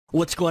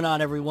What's going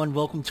on, everyone?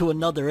 Welcome to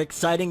another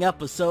exciting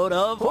episode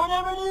of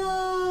Whatever News!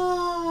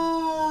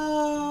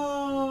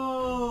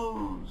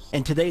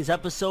 In today's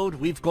episode,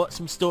 we've got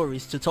some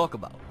stories to talk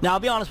about. Now, I'll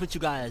be honest with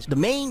you guys, the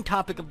main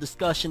topic of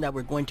discussion that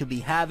we're going to be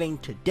having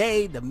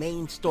today, the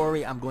main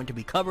story I'm going to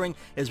be covering,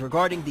 is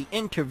regarding the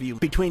interview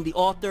between the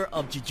author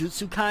of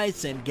Jujutsu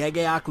Kaisen,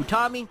 Gege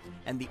Akutami,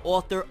 and the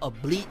author of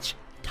Bleach,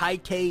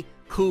 Tite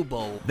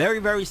Kubo. Very,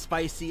 very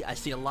spicy. I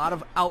see a lot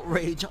of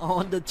outrage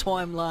on the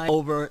timeline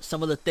over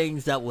some of the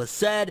things that was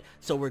said,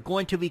 so we're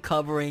going to be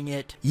covering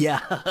it. Yeah,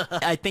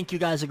 I think you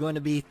guys are going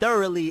to be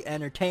thoroughly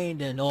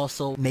entertained, and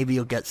also maybe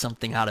you'll get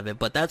something out of it,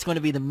 but that's going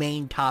to be the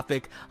main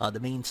topic, the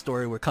main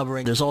story we're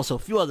covering. There's also a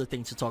few other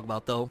things to talk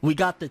about, though. We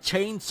got the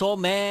Chainsaw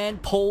Man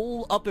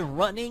poll up and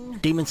running.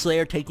 Demon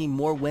Slayer taking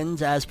more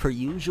wins as per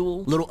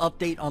usual. Little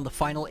update on the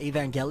final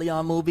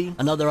Evangelion movie.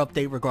 Another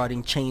update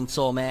regarding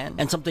Chainsaw Man,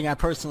 and something I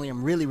personally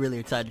am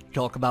really excited to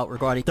talk about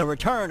regarding the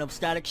return of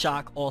Static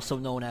Shock, also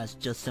known as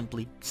just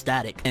simply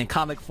Static, in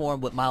comic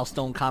form with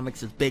Milestone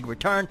Comics' big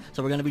return.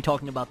 So we're going to be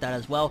talking about that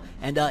as well.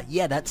 And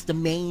yeah, that's the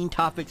main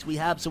topics we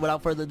have. So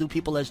without further ado,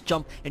 people, let's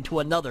jump into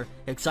another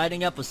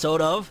exciting episode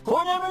of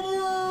Whatever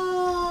News!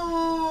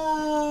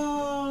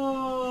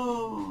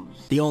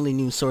 The only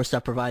news source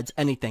that provides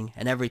anything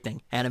and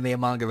everything anime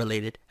and manga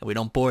related, and we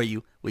don't bore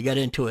you. We get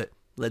into it.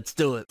 Let's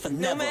do it.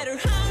 No matter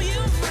how you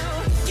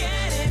feel,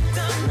 get it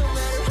done. No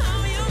matter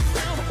how you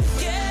feel,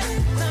 get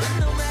it done.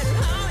 No matter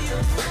how you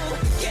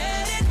move,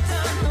 get it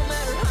done. No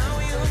matter how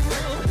you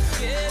move,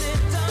 get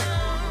it done.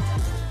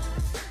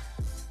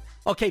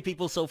 Okay,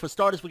 people, so for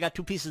starters, we got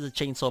two pieces of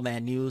Chainsaw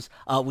Man news.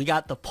 We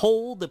got the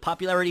poll. The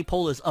popularity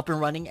poll is up and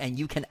running, and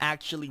you can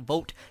actually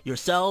vote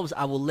yourselves.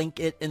 I will link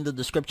it in the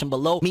description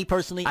below. Me,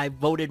 personally, I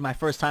voted my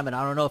first time, and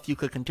I don't know if you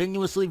could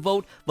continuously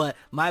vote, but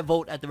my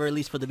vote, at the very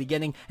least, for the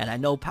beginning, and I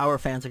know Power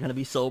fans are going to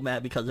be so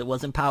mad because it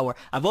wasn't Power.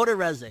 I voted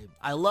Reze.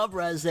 I love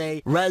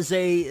Reze.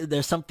 Reze,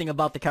 there's something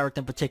about the character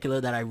in particular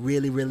that I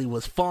really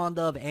was fond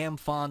of,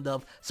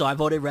 so I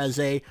voted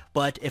Reze.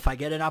 But if I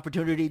get an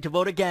opportunity to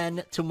vote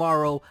again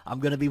tomorrow,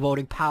 I'm going to be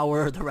voting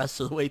Power the rest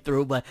of the way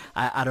through. But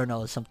I don't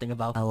know, something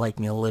about I like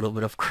me a little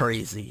bit of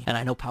crazy, and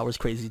I know Power's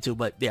crazy too,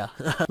 but yeah.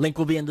 Link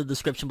will be in the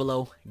description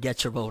below.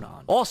 Get your vote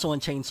on. Also in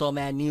Chainsaw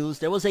Man news,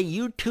 there was a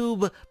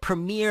YouTube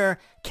premiere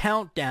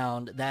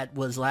countdown that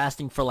was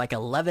lasting for like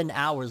 11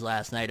 hours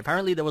last night.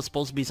 Apparently there was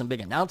supposed to be some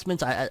big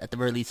announcements. At the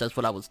very least, that's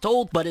what I was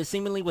told, but it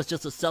seemingly was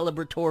just a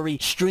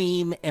celebratory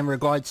stream in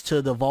regards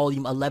to the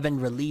volume 11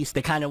 release.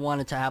 They kind of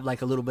wanted to have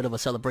like a little bit of a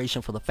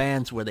celebration for the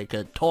fans where they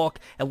could talk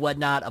and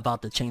whatnot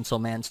about the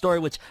Chainsaw Man story,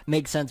 which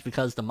makes sense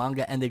because the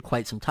manga ended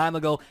quite some time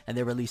ago and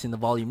they're releasing the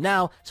volume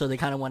now, so they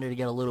kind of wanted to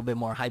get a little bit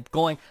more hype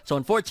going. So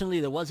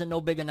unfortunately, there wasn't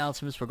no big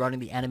announcements regarding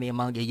the anime and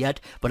manga yet,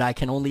 but I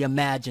can only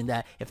imagine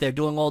that if they're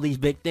doing all these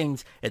big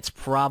things, it's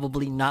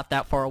probably not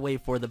that far away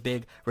for the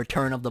big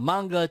return of the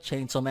manga,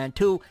 Chainsaw Man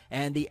 2,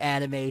 and the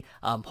anime.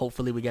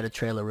 Hopefully we get a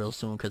trailer real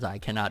soon because I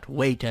cannot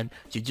wait. And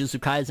Jujutsu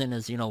Kaisen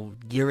is, you know,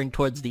 gearing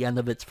towards the end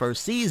of its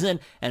first season,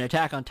 and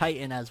Attack on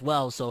Titan as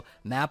well, so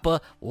MAPPA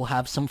will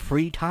have some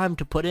free time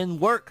to put in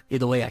work.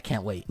 Either way, I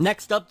can't wait.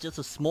 Next up, just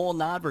a small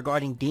nod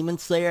regarding Demon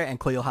Slayer and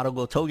Koyoharu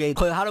Go Toge.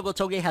 Koyoharu Go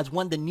Toge has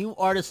won the New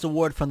Artist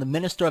Award from the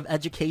Minister of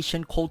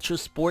Education, Culture,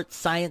 Sports,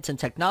 Science, and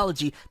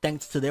Technology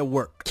thanks to their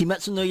work.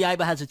 Kimetsu no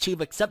Yaiba has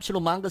achieved exceptional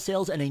manga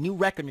sales and a new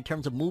record in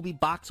terms of movie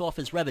box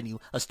office revenue,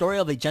 a story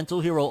of a gentle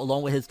hero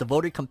along with his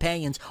devoted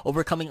companions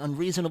overcoming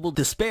unreasonable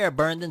despair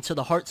burned into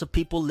the hearts of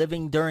people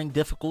living during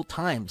difficult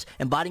times.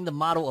 Embodying the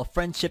motto of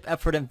friendship,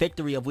 effort, and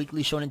victory of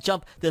Weekly Shonen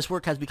Jump, this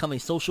work has become a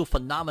social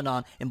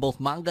phenomenon in both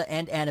manga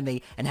and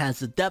anime and has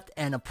the depth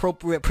and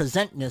appropriate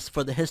presentness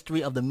for the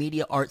history of the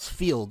media arts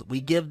field.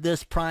 We give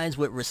this prize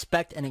with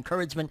respect and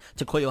encouragement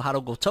to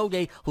Koyoharu Go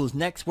Toge, whose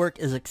next work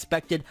is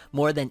expected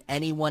more than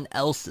anyone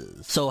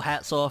else's. So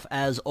hats off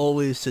as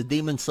always to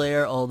Demon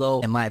Slayer, although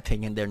in my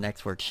opinion their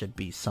next work should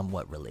be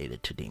somewhat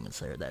related to Demon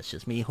Slayer. That's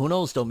just me. Who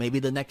knows though, maybe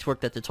the next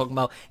work that they're talking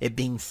about, it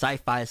being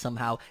sci-fi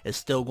somehow, is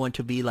still going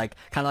to be like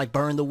kind of like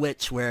Burn the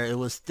Witch, where it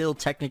was still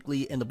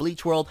technically in the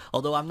Bleach world,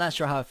 although I'm not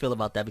sure how I feel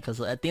about that,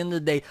 because at the end of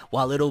the day,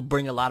 while it'll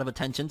bring a lot of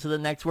attention to the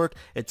next work,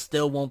 it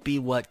still won't be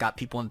what got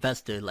people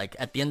invested. Like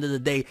at the end of the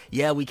day,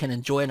 yeah, we can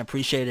enjoy and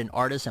appreciate an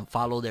artist and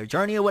follow their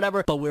journey or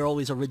whatever, but we're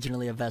always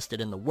originally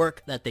invested in the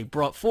work that they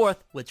brought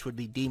forth, which would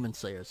be Demon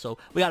Slayer. So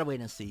we gotta wait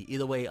and see.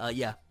 Either way,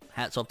 yeah,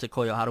 hats off to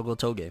Koyoharu Go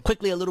Toge.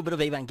 Quickly, a little bit of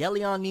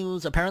Evangelion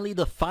news. Apparently,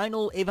 the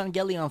final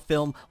Evangelion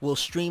film will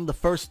stream the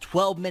first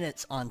 12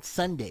 minutes on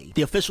Sunday.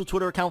 The official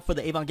Twitter account for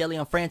the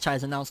Evangelion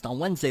franchise announced on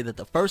Wednesday that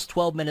the first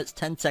 12 minutes,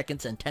 10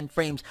 seconds, and 10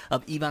 frames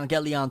of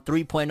Evangelion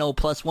 3.0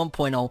 plus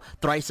 1.0,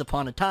 Thrice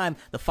Upon a Time,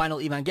 the final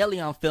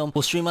Evangelion film,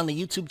 will stream on the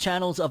YouTube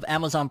channels of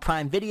Amazon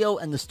Prime Video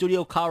and the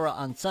Studio Kara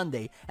on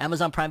Sunday.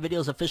 Amazon Prime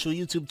Video's official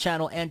YouTube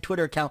channel and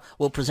Twitter account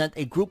will present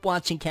a group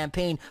watching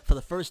campaign for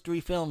the first three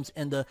films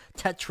in the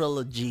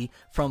tetralogy virtually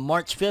from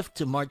March 5th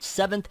to March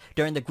 7th.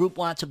 During the group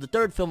watch of the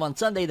third film on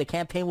Sunday, the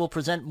campaign will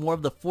present more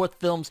of the fourth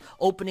film's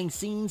opening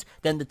scenes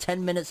than the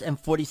 10 minutes and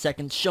 40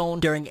 seconds shown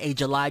during a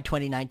July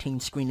 2019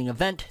 screening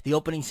event. The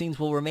opening scenes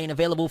will remain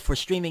available for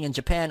streaming in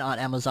Japan on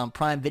Amazon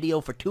Prime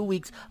Video for 2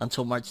 weeks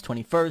until March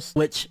 21st,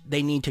 which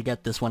they need to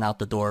get this one out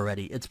the door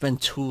already. It's been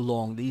too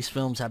long. These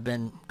films have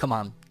been, come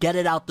on, get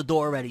it out the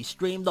door already.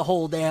 Stream the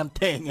whole damn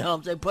thing, you know what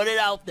I'm saying? Put it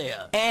out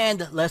there.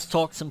 And let's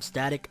talk some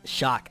Static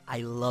Shock.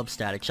 I love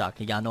Static Shock.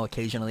 Y'all know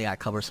occasionally I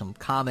cover some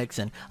comics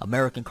and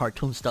American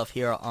cartoon stuff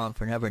here on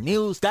Forever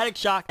News. Static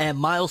Shock and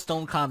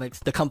Milestone Comics,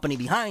 the company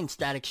behind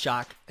Static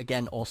Shock,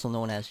 again also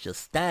known as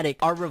just Static,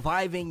 are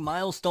reviving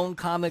Milestone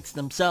Comics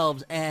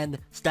themselves and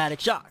Static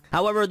Shock.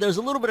 However, there's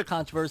a little bit of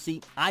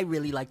controversy. I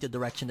really like the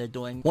direction they're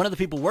doing. One of the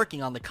people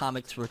working on the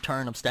comics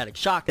return of Static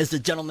Shock is the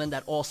gentleman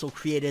that also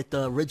created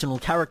the original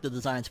character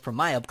designs for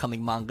my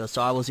upcoming manga,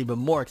 so I was even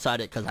more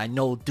excited because I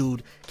know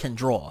dude can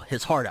draw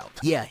his heart out.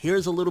 Yeah,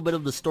 here's a little bit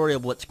of the story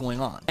of what's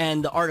going on.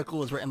 And the article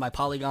was written by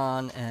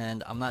Polygon,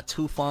 and I'm not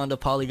too fond of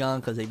Polygon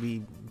because they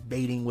be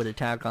baiting with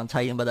Attack on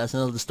Titan, but that's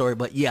another story.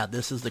 But yeah,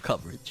 this is the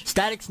coverage.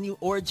 Static's new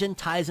origin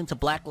ties into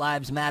Black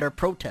Lives Matter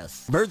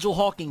protests. Virgil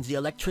Hawkins, the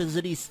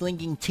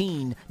electricity-slinging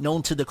teen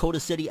known to Dakota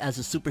City as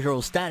the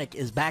superhero Static,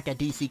 is back at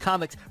DC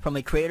Comics from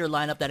a creator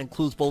lineup that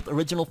includes both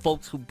original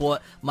folks who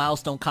brought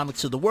Milestone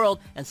Comics to the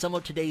world and some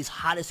of today's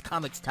hottest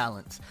comics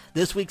talents.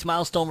 This week's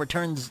Milestone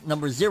Returns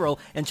number 0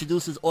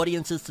 introduces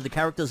audiences to the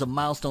characters of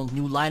Milestone's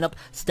new lineup,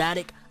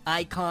 Static,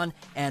 Icon,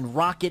 and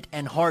Rocket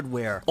and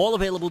Hardware, all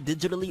available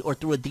digitally or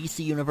through a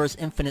DC Universe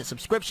Infinite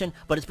subscription.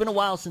 But it's been a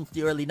while since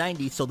the early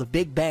 90s, so the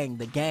Big Bang,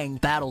 the gang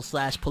battle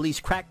 / police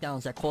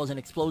crackdowns that caused an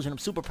explosion of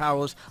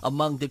superpowers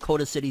among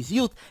Dakota City's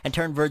youth and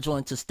turned Virgil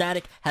into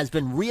Static has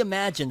been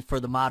reimagined for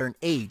the modern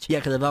age. Yeah,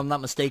 because if I'm not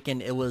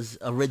mistaken, it was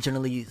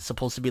originally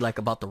supposed to be like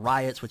about the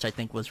riots, which I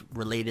think was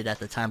related at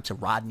the time to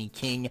Rodney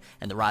King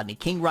and the Rodney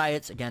King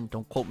riots. Again,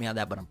 don't quote me on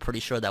that, but I'm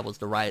pretty sure that was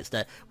the riots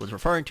that was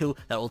referring to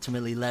that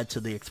ultimately led to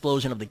the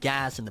explosion of the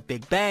gas and the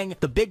Big Bang.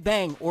 The Big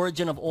Bang,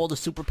 origin of all the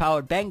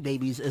superpowered Bang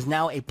Babies, is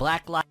now a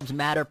Black Lives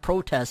Matter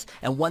protest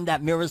and one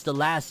that mirrors the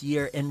last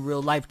year in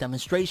real life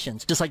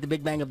demonstrations. Just like the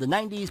Big Bang of the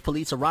 90s,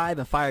 police arrive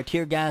and fire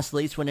tear gas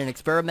laced with an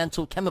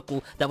experimental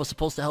chemical that was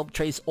supposed to help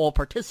trace all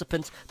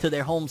participants to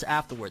their homes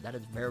afterward. That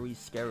is very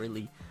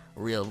scarily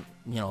real,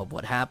 you know, of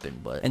what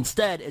happened, but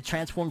instead it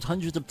transforms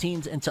hundreds of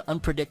teens into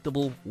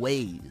unpredictable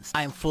ways.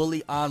 I am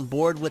fully on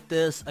board with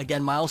this.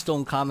 Again,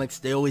 Milestone Comics,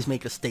 they always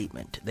make a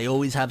statement. They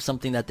always have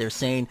something that they're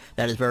saying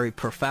that is very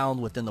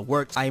profound within the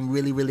works. I am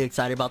really, really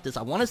excited about this.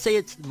 I want to say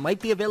it might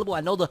be available. I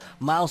know the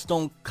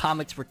Milestone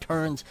Comics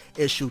Returns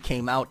issue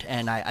came out,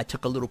 and I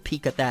took a little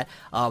peek at that,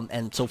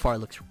 and so far it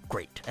looks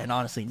great. And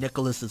honestly,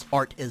 Nicholas's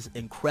art is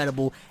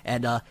incredible,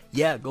 and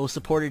yeah, go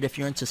support it if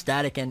you're into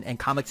Static and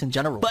comics in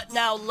general. But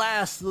now,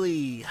 lastly,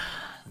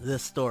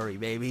 this story,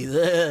 baby,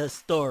 this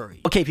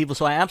story. Okay, people,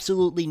 so I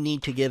absolutely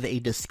need to give a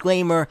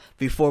disclaimer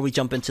before we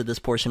jump into this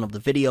portion of the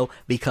video,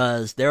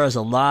 because there is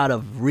a lot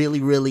of really,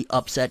 really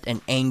upset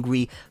and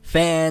angry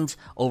fans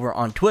over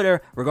on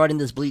Twitter regarding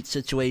this Bleach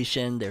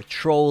situation. They're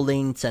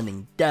trolling,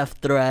 sending death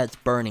threats,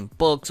 burning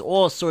books,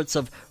 all sorts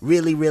of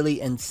really, really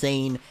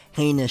insane,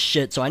 heinous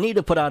shit. So I need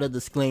to put out a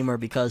disclaimer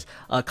because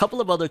a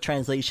couple of other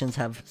translations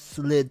have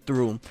slid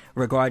through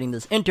regarding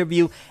this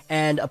interview,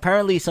 and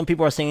apparently some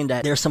people are saying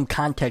that there's some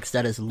context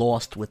that is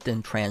lost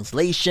within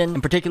translation.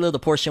 In particular, the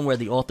portion where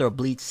the author of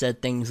Bleach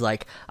said things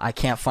like, "I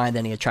can't find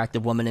any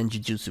attractive woman in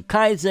Jujutsu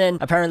Kaisen."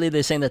 Apparently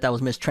they're saying that that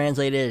was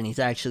mistranslated, and he's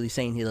actually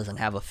saying he doesn't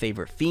have a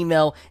favorite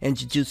female in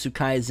Jujutsu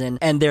Kaisen.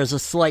 And there's a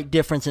slight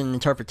difference in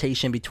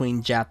interpretation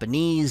between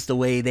Japanese, the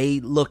way they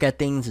look at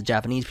things, the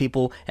Japanese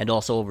people, and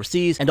also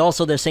overseas. And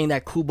also they're saying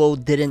that Kubo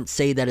didn't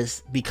say that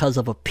it's because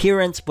of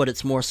appearance, but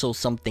it's more so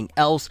something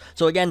else.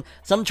 So again,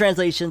 some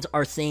translations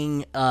are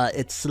saying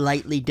it's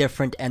slightly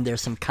different, and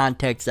there's some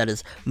context that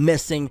is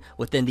missing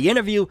within the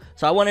interview.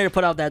 So I wanted to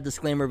put out that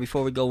disclaimer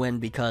before we go in,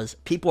 because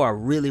people are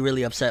really,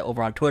 really upset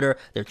over on Twitter.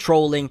 They're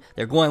trolling,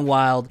 they're going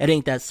wild. It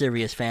ain't that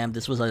serious, fam.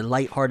 This was a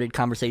lighthearted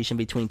conversation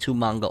between two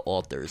manga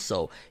authors.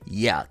 So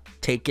yeah,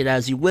 take it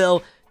as you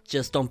will.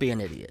 Just don't be an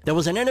idiot. There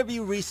was an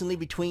interview recently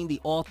between the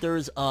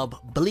authors of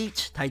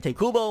Bleach, Tite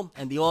Kubo,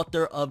 and the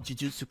author of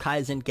Jujutsu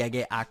Kaisen,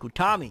 Gege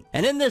Akutami.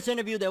 And in this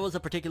interview, there was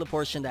a particular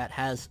portion that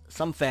has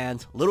some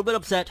fans a little bit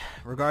upset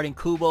regarding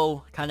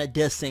Kubo kind of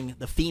dissing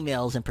the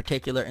females in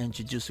particular in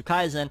Jujutsu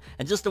Kaisen,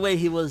 and just the way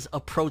he was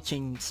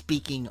approaching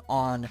speaking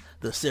on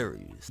the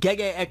series.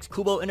 Gege X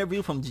Kubo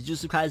interview from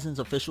Jujutsu Kaisen's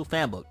official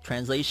fanbook.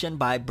 Translation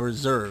by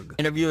Berserk.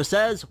 Interviewer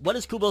says, "What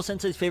is Kubo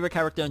Sensei's favorite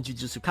character in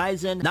Jujutsu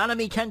Kaisen?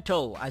 Nanami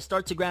Kento. I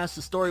start to grab asked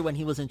the story when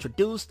he was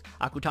introduced.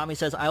 Akutami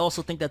says, I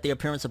also think that the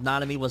appearance of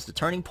Nanami was the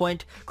turning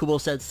point. Kubo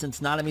said, since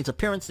Nanami's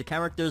appearance, the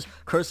characters,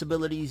 curse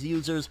abilities,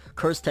 users,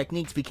 curse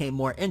techniques became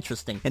more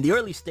interesting. In the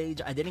early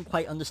stage, I didn't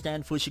quite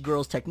understand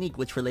Fushiguro's technique,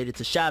 which related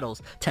to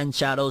shadows, 10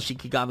 shadows,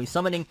 Shikigami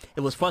summoning.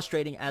 It was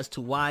frustrating as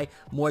to why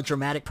more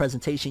dramatic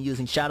presentation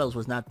using shadows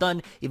was not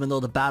done, even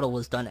though the battle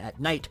was done at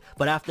night.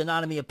 But after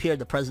Nanami appeared,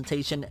 the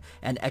presentation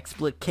and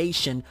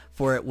explication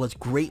for it was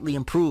greatly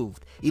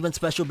improved. Even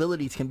special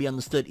abilities can be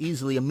understood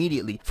easily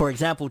immediately. For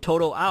example,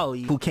 Todo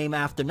Aoi, who came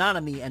after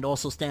Nanami and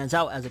also stands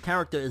out as a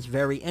character, is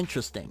very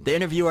interesting. The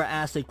interviewer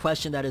asked a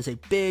question that is a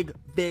big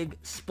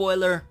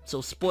spoiler.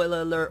 So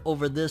spoiler alert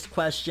over this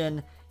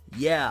question.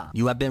 Yeah,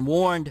 you have been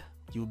warned.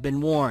 You've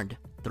been warned.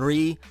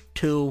 3,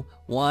 2,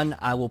 1.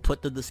 I will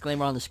put the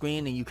disclaimer on the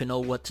screen and you can know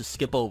what to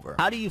skip over.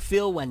 How do you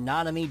feel when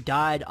Nanami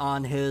died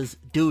on his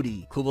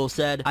duty? Kubo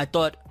said, I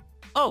thought,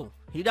 oh,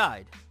 he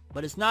died.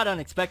 But it's not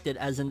unexpected,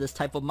 as in this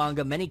type of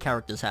manga, many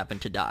characters happen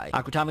to die.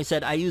 Akutami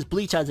said, I use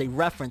Bleach as a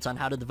reference on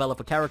how to develop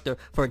a character.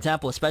 For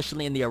example,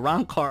 especially in the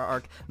Arrancar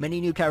arc,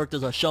 many new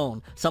characters are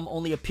shown. Some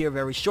only appear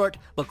very short,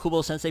 but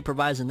Kubo-sensei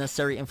provides the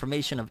necessary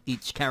information of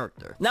each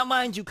character. Now,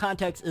 mind you,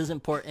 context is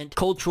important.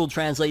 Cultural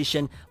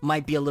translation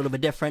might be a little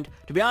bit different.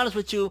 To be honest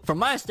with you, from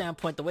my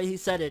standpoint, the way he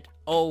said it,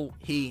 oh,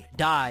 he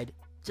died,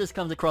 just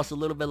comes across a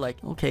little bit like,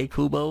 okay,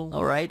 Kubo,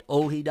 alright,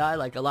 oh, he died.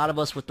 Like, a lot of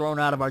us were thrown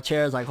out of our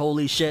chairs like,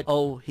 holy shit,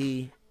 oh,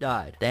 he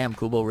died. Damn,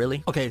 Kubo,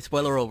 really? Okay,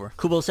 spoiler over.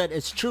 Kubo said,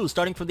 it's true.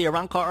 Starting from the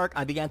Arrancar arc,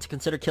 I began to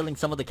consider killing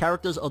some of the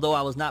characters, although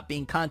I was not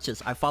being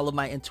conscious. I followed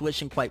my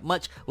intuition quite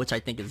much, which I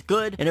think is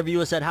good.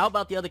 Interviewer said, how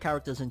about the other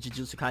characters in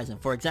Jujutsu Kaisen?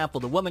 For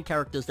example, the woman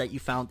characters that you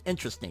found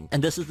interesting.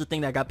 And this is the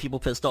thing that got people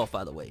pissed off,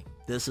 by the way.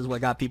 This is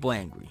what got people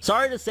angry.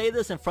 Sorry to say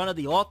this in front of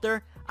the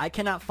author, I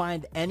cannot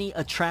find any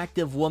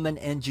attractive woman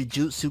in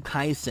Jujutsu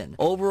Kaisen.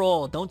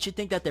 Overall, don't you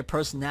think that their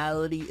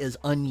personality is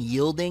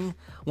unyielding?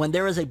 When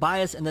there is a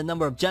bias in the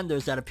number of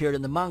genders that appeared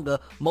in the manga,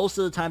 most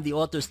of the time the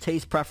author's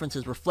taste preference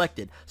is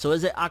reflected. So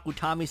is it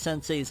Akutami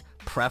sensei's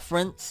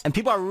preference? And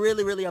people are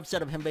really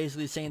upset of him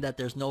basically saying that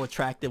there's no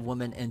attractive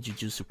women in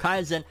Jujutsu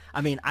Kaisen.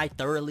 I mean, I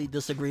thoroughly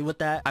disagree with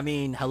that. I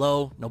mean,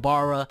 hello,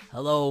 Nobara.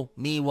 Hello,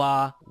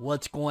 Miwa.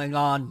 What's going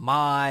on?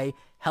 Mai.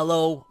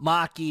 Hello,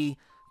 Maki.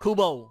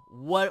 Kubo,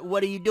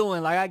 what are you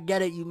doing? Like, I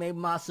get it, you made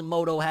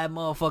Matsumoto have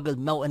motherfuckers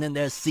melting in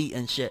their seat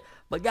and shit.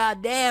 But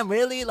goddamn,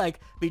 really? Like,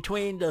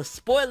 between the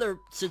spoiler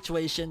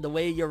situation, the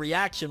way your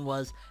reaction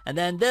was, and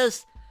then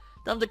this,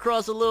 comes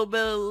across a little bit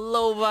of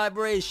low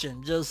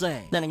vibration, just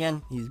saying. Then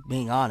again, he's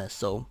being honest,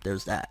 so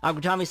there's that.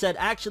 Akutami said,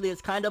 actually,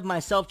 it's kind of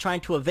myself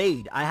trying to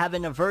evade. I have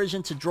an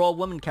aversion to draw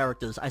women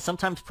characters. I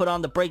sometimes put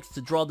on the brakes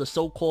to draw the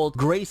so-called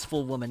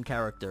graceful woman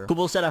character.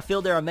 Kubo said, I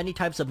feel there are many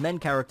types of men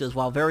characters,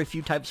 while very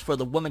few types for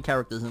the woman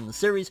characters in the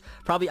series.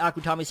 Probably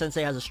Akutami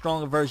sensei has a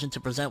strong aversion to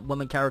present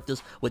women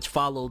characters which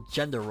follow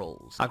gender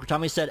roles.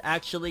 Akutami said,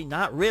 actually,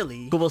 not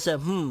really. Kubo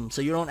said,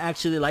 so you don't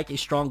actually like a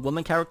strong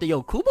woman character?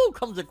 Yo, Kubo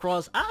comes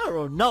across, I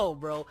don't know,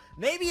 bro.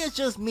 Maybe it's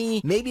just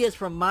me. Maybe it's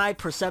from my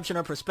perception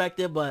or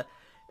perspective, but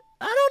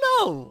I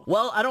don't know.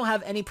 Well, I don't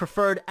have any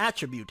preferred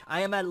attribute.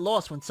 I am at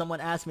loss when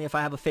someone asks me if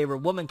I have a favorite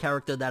woman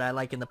character that I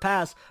like in the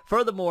past.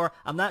 Furthermore,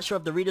 I'm not sure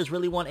if the readers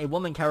really want a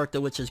woman character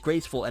which is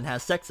graceful and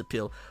has sex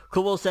appeal.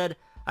 Kubo said,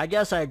 I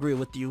guess I agree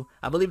with you.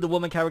 I believe the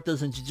woman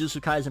characters in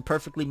Jujutsu Kaisen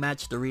perfectly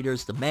match the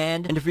reader's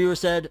demand. Interviewer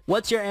said,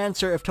 what's your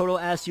answer if Todo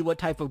asks you what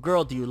type of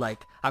girl do you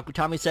like?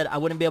 Akutami said, I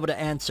wouldn't be able to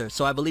answer,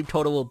 so I believe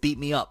Todo will beat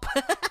me up.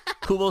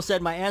 Kubo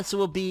said, my answer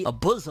will be a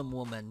bosom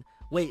woman.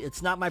 Wait,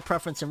 it's not my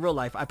preference in real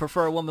life. I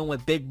prefer a woman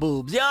with big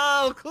boobs.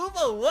 Yo,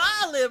 Kubo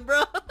wildin',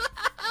 bro.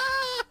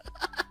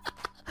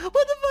 What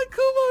the fuck, Kubo,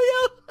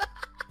 yo?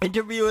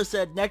 Interviewer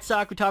said, next to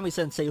Akutami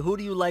sensei, who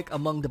do you like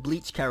among the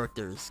Bleach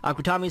characters?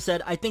 Akutami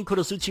said, I think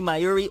Kurosuchi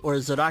Mayuri or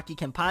Zaraki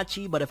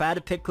Kenpachi, but if I had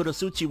to pick,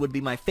 Kurosuchi would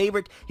be my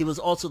favorite. He was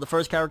also the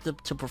first character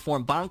to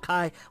perform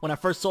Bankai. When I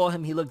first saw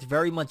him, he looked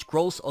very much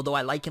gross, although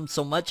I like him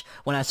so much.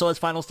 When I saw his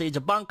final stage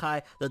of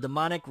Bankai, the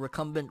demonic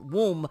recumbent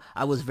womb,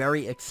 I was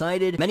very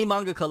excited. Many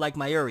mangaka like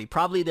Mayuri.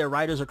 Probably their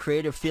writers or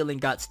creative feeling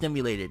got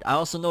stimulated. I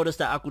also noticed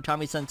that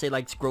Akutami sensei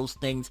likes gross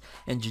things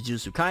in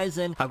Jujutsu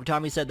Kaisen.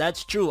 Akutami said,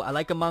 that's true. I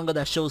like a manga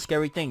that shows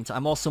scary things.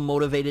 I'm also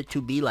motivated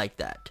to be like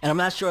that. And I'm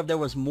not sure if there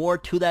was more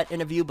to that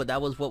interview, but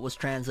that was what was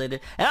translated.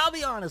 And I'll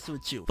be honest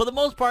with you, for the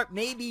most part,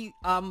 maybe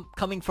I'm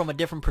coming from a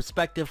different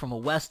perspective, from a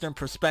Western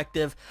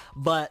perspective,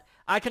 but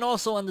I can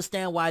also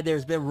understand why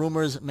there's been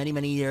rumors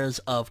many years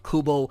of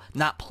Kubo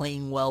not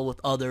playing well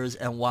with others,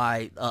 and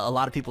why a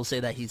lot of people say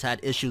that he's had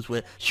issues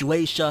with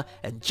Shueisha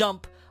and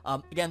Jump.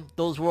 Again,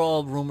 those were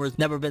all rumors,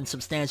 never been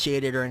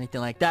substantiated or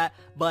anything like that,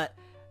 but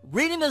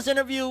reading this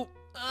interview,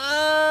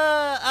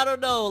 I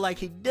don't know, like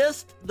he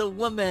dissed the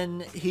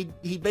woman. He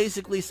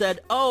basically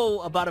said, oh,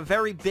 about a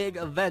very big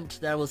event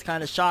that was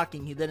kind of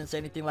shocking. He didn't say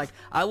anything like,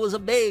 I was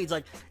amazed.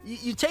 Like,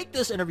 you take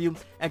this interview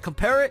and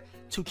compare it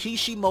to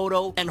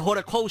Kishimoto and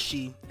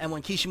Horikoshi, and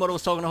when Kishimoto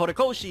was talking to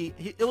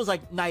Horikoshi, it was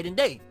like night and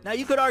day. Now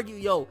you could argue,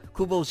 yo,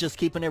 Kubo's just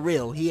keeping it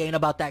real. He ain't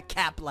about that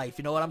cap life,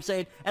 you know what I'm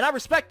saying? And I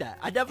respect that.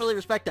 I definitely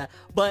respect that.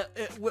 But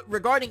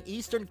regarding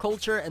Eastern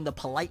culture and the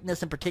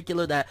politeness in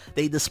particular that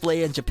they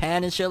display in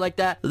Japan and shit like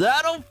that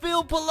don't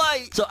feel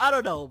polite. So I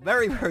don't know.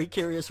 Very, very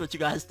curious what you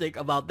guys think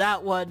about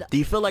that one. Do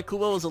you feel like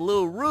Kubo was a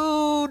little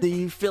rude? Do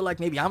you feel like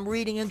maybe I'm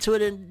reading into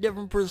it in a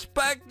different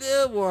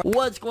perspective? Or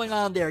what's going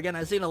on there? Again,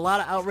 I've seen a lot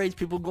of outraged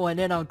people going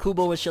in on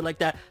Kubo and shit like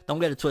that. Don't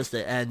get it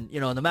twisted. And, you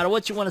know, no matter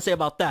what you want to say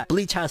about that,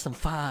 Bleach has some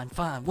fine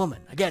woman.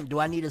 Again, do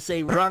I need to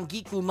say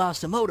Rangiku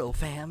Masumoto,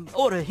 fam?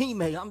 Or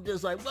Hime? I'm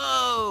just like,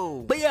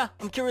 whoa. But yeah,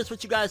 I'm curious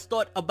what you guys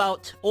thought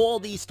about all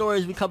these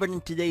stories we covered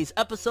in today's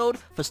episode.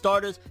 For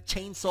starters,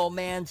 Chainsaw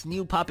Man's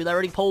new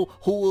popularity poll.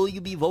 Who will you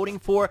be voting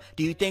for?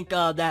 Do you think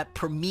that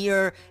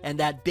premiere and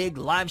that big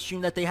live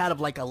stream that they had of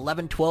like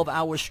 11-12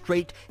 hours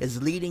straight is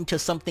leading to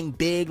something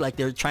big? Like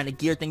they're trying to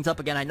gear things up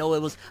again. I know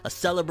it was a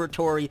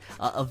celebratory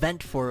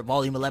event for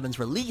Volume 11's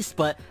release,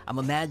 but I'm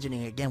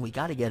imagining, again, we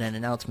got to get an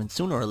announcement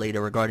sooner or later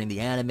regarding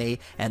the anime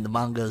and the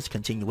manga's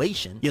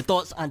continuation. Your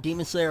thoughts on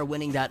Demon Slayer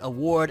winning that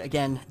award?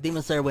 Again,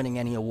 Demon Slayer winning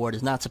any award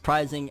is not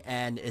surprising,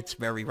 and it's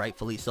very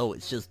rightfully so.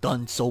 It's just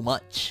done so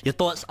much. Your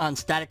thoughts on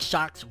Static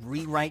Shock's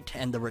rewrite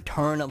and the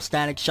return of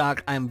Static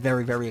Shock? I'm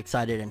very, very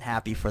excited and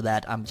happy for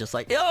that. I'm just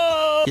like,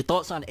 yo! Your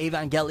thoughts on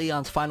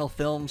Evangelion's final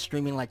film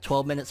streaming like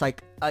 12 minutes?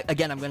 Like,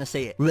 again, I'm gonna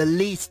say it.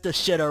 Release the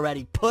shit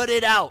already. Put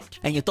it out!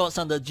 And your thoughts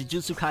on the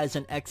Jujutsu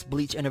Kaisen X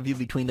Bleach interview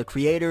between the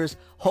creators?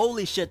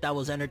 Holy shit, that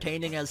was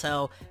entertaining as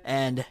hell.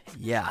 And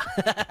yeah,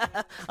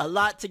 a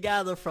lot to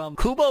gather from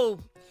Kubo.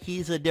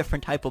 He's a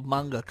different type of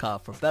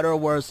mangaka. For better or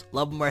worse,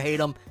 love him or hate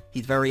him,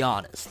 he's very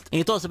honest. And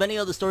your thoughts of any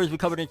other stories we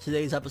covered in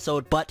today's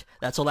episode? But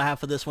that's all I have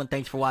for this one.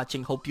 Thanks for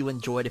watching. Hope you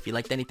enjoyed. If you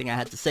liked anything I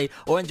had to say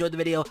or enjoyed the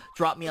video,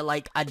 drop me a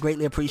like. I'd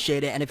greatly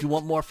appreciate it. And if you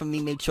want more from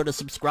me, make sure to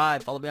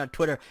subscribe. Follow me on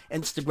Twitter,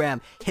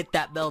 Instagram. Hit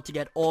that bell to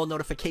get all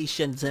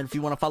notifications. And if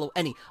you want to follow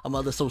any of my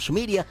other social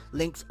media,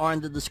 links are in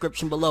the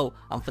description below.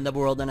 I'm from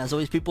Neverworld, and as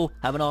always, people,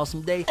 have an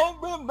awesome day.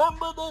 And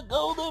remember the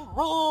golden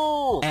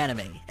rule: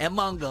 anime and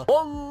manga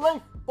for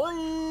life.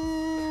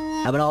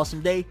 Bye. Have an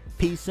awesome day.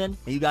 Peace in.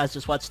 And you guys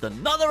just watched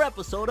another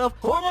episode of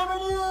Whatever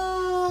News.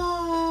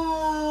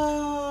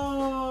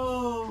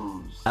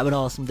 Have an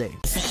awesome day.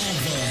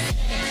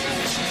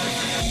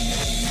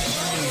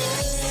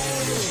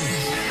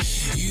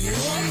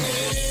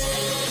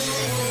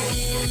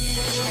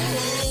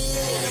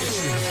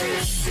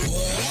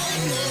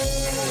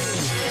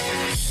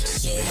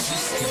 So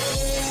just go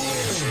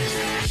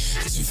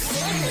to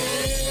find